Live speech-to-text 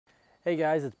Hey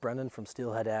guys, it's Brendan from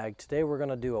SteelHead Ag. Today we're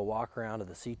going to do a walk around of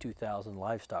the C2000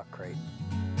 livestock crate.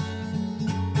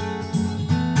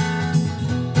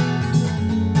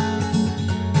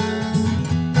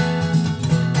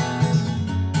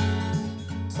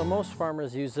 So most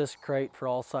farmers use this crate for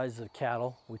all sizes of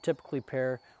cattle. We typically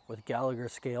pair with Gallagher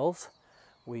scales.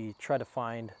 We try to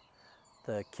find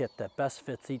the kit that best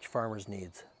fits each farmer's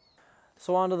needs.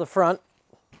 So onto the front.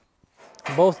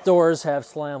 Both doors have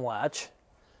slam latch.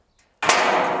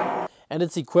 And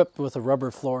it's equipped with a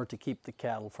rubber floor to keep the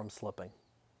cattle from slipping.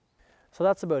 So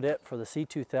that's about it for the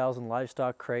C2000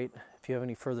 livestock crate. If you have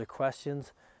any further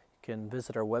questions, you can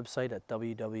visit our website at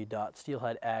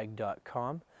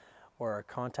www.steelheadag.com, or our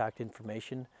contact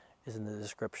information is in the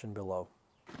description below.